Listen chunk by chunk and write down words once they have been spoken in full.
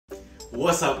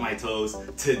What's up, my toes?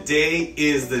 Today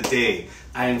is the day.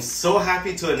 I am so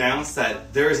happy to announce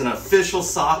that there is an official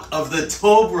sock of the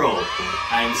Toe Bro.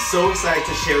 I am so excited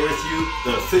to share with you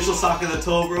the official sock of the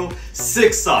Toe Bro,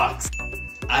 SixSox.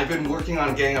 I've been working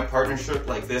on getting a partnership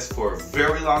like this for a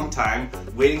very long time,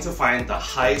 waiting to find the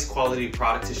highest quality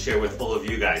product to share with all of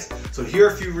you guys. So here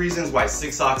are a few reasons why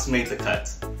SixSox made the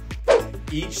cut.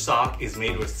 Each sock is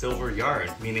made with silver yarn,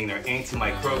 meaning they're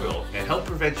antimicrobial and help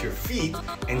prevent your feet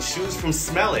and shoes from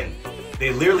smelling.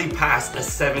 They literally passed a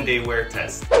 7-day wear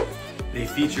test. They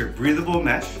feature breathable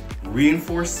mesh,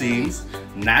 reinforced seams,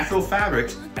 natural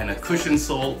fabrics, and a cushioned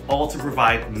sole, all to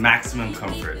provide maximum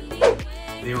comfort.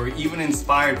 They were even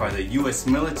inspired by the US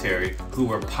military, who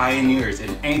were pioneers in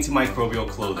antimicrobial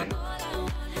clothing.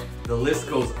 The list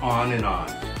goes on and on.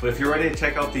 But if you're ready to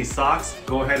check out these socks,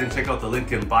 go ahead and check out the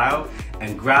link in bio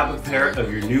and grab a pair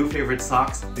of your new favorite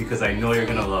socks because I know you're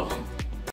gonna love them.